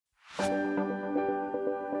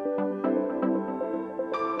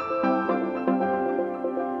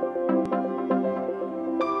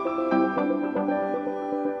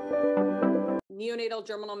neonatal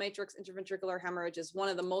germinal matrix interventricular hemorrhage is one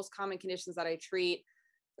of the most common conditions that I treat.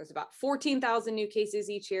 There's about 14,000 new cases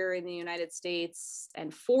each year in the United States,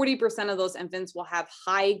 and 40% of those infants will have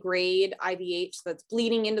high grade IVH that's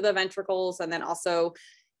bleeding into the ventricles and then also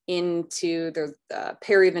into the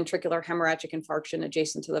periventricular hemorrhagic infarction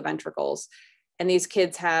adjacent to the ventricles. And these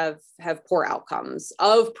kids have poor outcomes.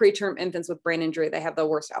 Of preterm infants with brain injury, they have the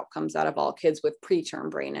worst outcomes out of all kids with preterm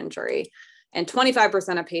brain injury. And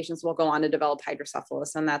 25% of patients will go on to develop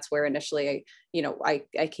hydrocephalus. And that's where initially,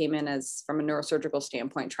 I came in as from a neurosurgical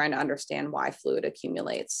standpoint, trying to understand why fluid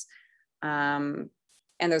accumulates. And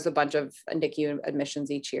there's a bunch of NICU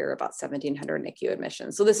admissions each year, about 1,700 NICU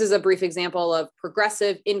admissions. So this is a brief example of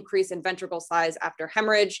progressive increase in ventricle size after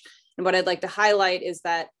hemorrhage. And what I'd like to highlight is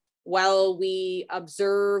that while we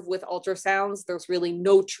observe with ultrasounds, there's really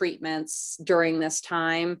no treatments during this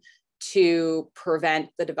time to prevent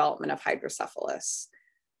the development of hydrocephalus.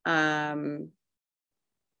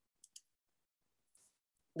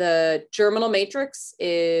 The germinal matrix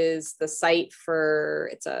is the site for,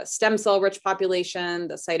 it's a stem cell rich population,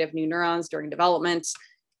 the site of new neurons during development.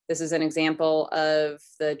 This is an example of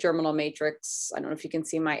the germinal matrix. I don't know if you can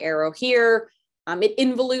see my arrow here. It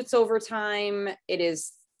involutes over time. It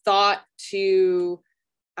is thought to,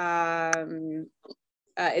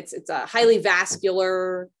 it's a highly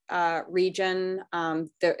vascular region.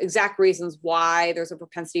 The exact reasons why there's a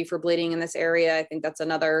propensity for bleeding in this area, I think that's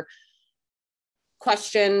another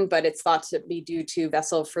question, but it's thought to be due to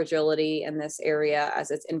vessel fragility in this area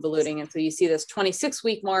as it's involuting. And so you see this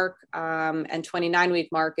 26-week mark and 29-week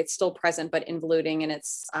mark, it's still present, but involuting, and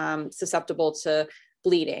it's susceptible to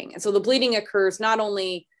bleeding. And so the bleeding occurs not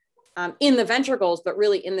only in the ventricles, but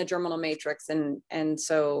really in the germinal matrix. And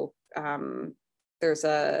so there's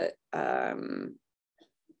a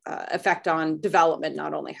effect on development,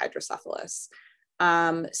 not only hydrocephalus.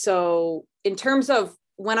 So in terms of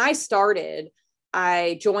when I started,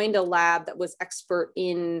 I joined a lab that was expert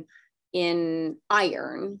in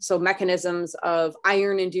iron, so mechanisms of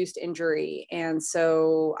iron-induced injury. And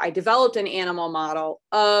so I developed an animal model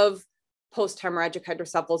of post-hemorrhagic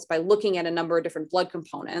hydrocephalus by looking at a number of different blood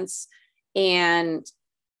components, and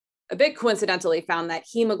a bit coincidentally found that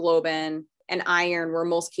hemoglobin and iron were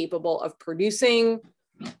most capable of producing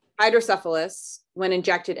hydrocephalus when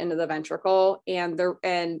injected into the ventricle. And the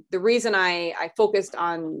reason I focused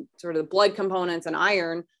on sort of the blood components and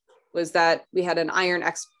iron was that we had an iron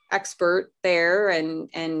expert there,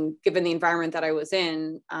 and given the environment that I was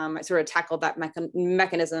in, I sort of tackled that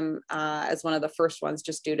mechanism as one of the first ones,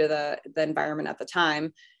 just due to the environment at the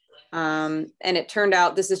time. And it turned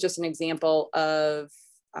out this is just an example of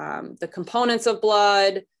the components of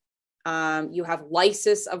blood. You have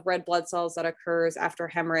lysis of red blood cells that occurs after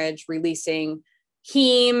hemorrhage, releasing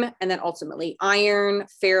heme, and then ultimately iron.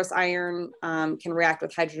 Ferrous iron can react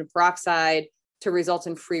with hydrogen peroxide to result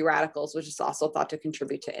in free radicals, which is also thought to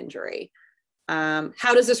contribute to injury.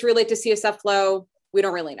 How does this relate to CSF flow? We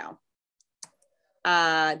don't really know.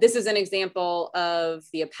 This is an example of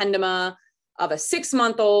the ependema of a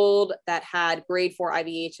 6-month-old that had grade 4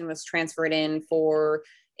 IVH and was transferred in for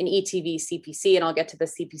an ETV CPC. And I'll get to the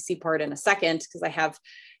CPC part in a second, because I have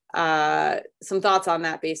some thoughts on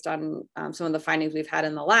that based on some of the findings we've had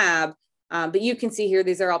in the lab. But you can see here,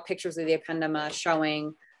 these are all pictures of the ependema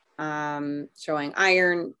showing iron,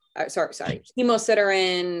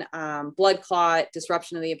 hemosiderin, blood clot,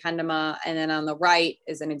 disruption of the ependema. And then on the right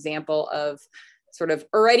is an example of sort of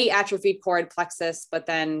already atrophied choroid plexus, but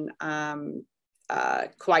then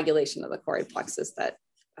coagulation of the choroid plexus that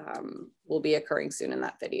will be occurring soon in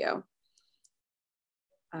that video.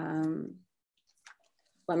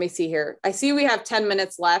 Let me see here. I see we have 10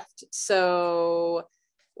 minutes left. So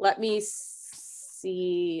let me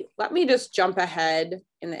see. Let me just jump ahead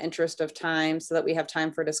in the interest of time so that we have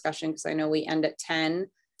time for discussion, because I know we end at 10.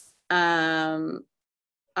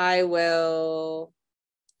 I will,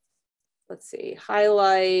 let's see,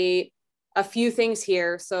 highlight a few things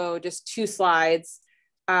here. So just 2 slides.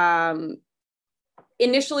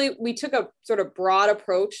 Initially, we took a sort of broad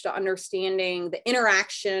approach to understanding the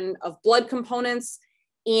interaction of blood components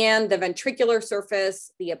and the ventricular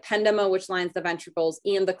surface, the ependema, which lines the ventricles,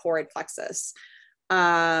 and the choroid plexus.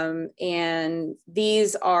 And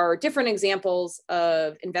these are different examples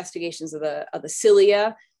of investigations of the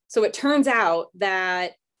cilia. So it turns out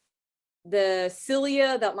that the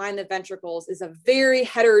cilia that line the ventricles is a very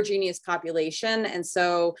heterogeneous population. And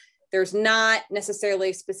so there's not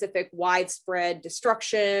necessarily specific widespread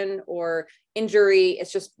destruction or injury.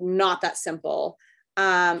 It's just not that simple.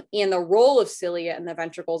 And the role of cilia in the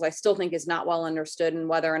ventricles, I still think, is not well understood, and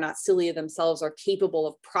whether or not cilia themselves are capable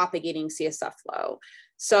of propagating CSF flow.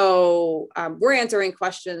 So we're answering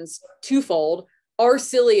questions twofold. Are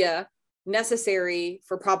cilia necessary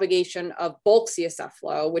for propagation of bulk CSF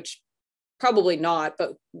flow, which probably not,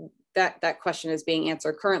 but that question is being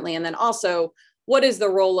answered currently. And then also, what is the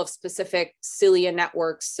role of specific cilia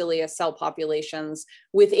networks, cilia cell populations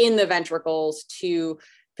within the ventricles to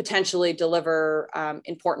potentially deliver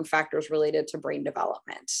important factors related to brain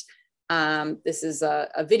development? This is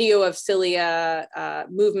a video of cilia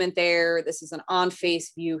movement there. This is an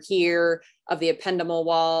on-face view here of the ependymal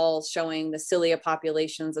wall showing the cilia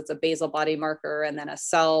populations. It's a basal body marker and then a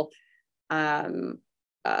cell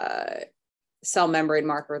membrane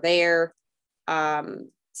marker there.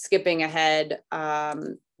 Skipping ahead,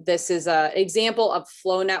 this is an example of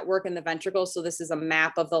flow network in the ventricle. So this is a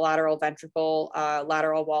map of the lateral ventricle,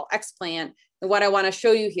 lateral wall explant. And what I want to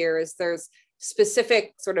show you here is there's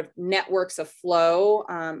specific sort of networks of flow,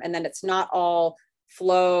 and then it's not all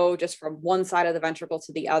flow just from one side of the ventricle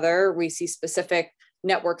to the other. We see specific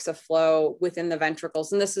networks of flow within the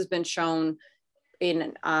ventricles, and this has been shown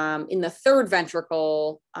in the third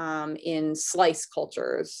ventricle in slice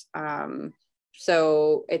cultures.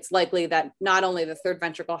 So it's likely that not only the third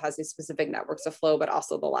ventricle has these specific networks of flow, but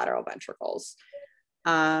also the lateral ventricles.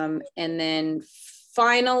 And then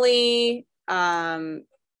finally, hold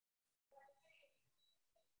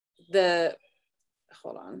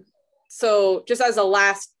on. So just as a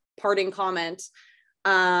last parting comment,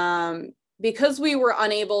 because we were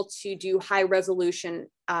unable to do high resolution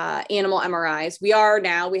animal MRIs, we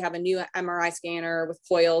have a new MRI scanner with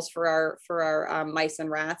coils for our mice and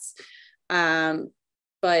rats.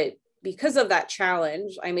 But because of that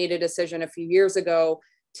challenge, I made a decision a few years ago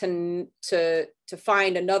to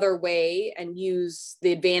find another way and use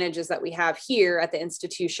the advantages that we have here at the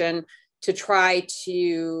institution to try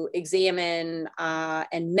to examine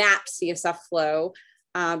and map CSF flow,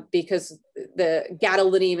 because the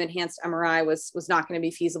gadolinium enhanced MRI was not going to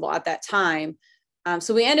be feasible at that time.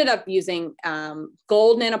 So we ended up using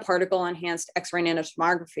gold nanoparticle enhanced Xray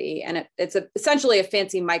nanotomography, and it's essentially a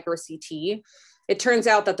fancy micro CT. It turns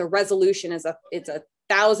out that the resolution is it's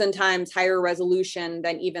 1,000 times higher resolution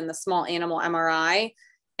than even the small animal MRI.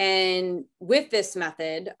 And with this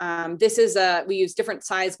method, we use different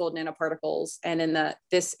size gold nanoparticles. And in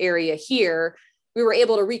this area here, we were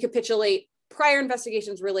able to recapitulate prior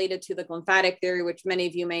investigations related to the glymphatic theory, which many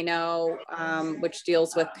of you may know, which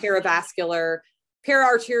deals with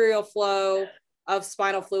paraarterial flow of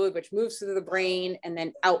spinal fluid, which moves through the brain and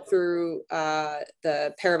then out through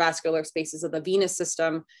the paravascular spaces of the venous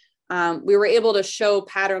system. We were able to show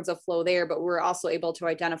patterns of flow there, but we were also able to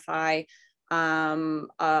identify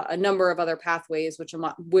a number of other pathways, which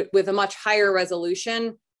with a much higher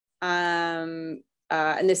resolution. And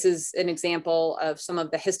this is an example of some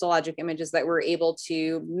of the histologic images that we're able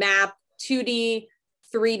to map 2D,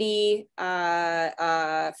 3D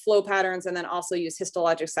flow patterns, and then also use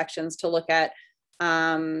histologic sections to look at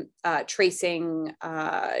tracing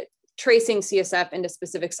CSF into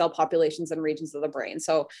specific cell populations and regions of the brain.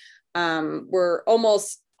 So we're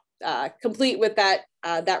almost complete with that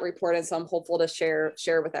report, and so I'm hopeful to share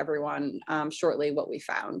with everyone shortly what we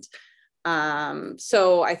found.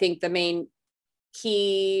 So I think the main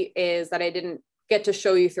key is that I didn't get to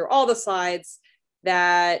show you through all the slides,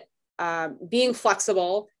 that being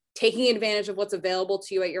flexible, taking advantage of what's available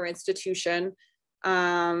to you at your institution,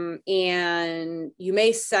 and you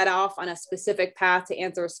may set off on a specific path to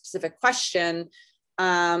answer a specific question,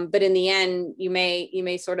 but in the end, you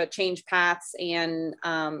may sort of change paths and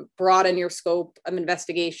broaden your scope of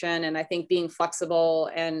investigation. And I think being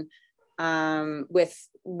flexible and with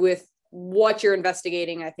what you're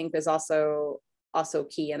investigating, I think is also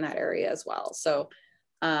key in that area as well. So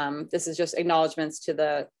this is just acknowledgements to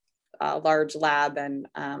the large lab and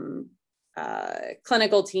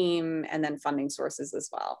clinical team, and then funding sources as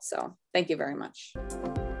well. So thank you very much.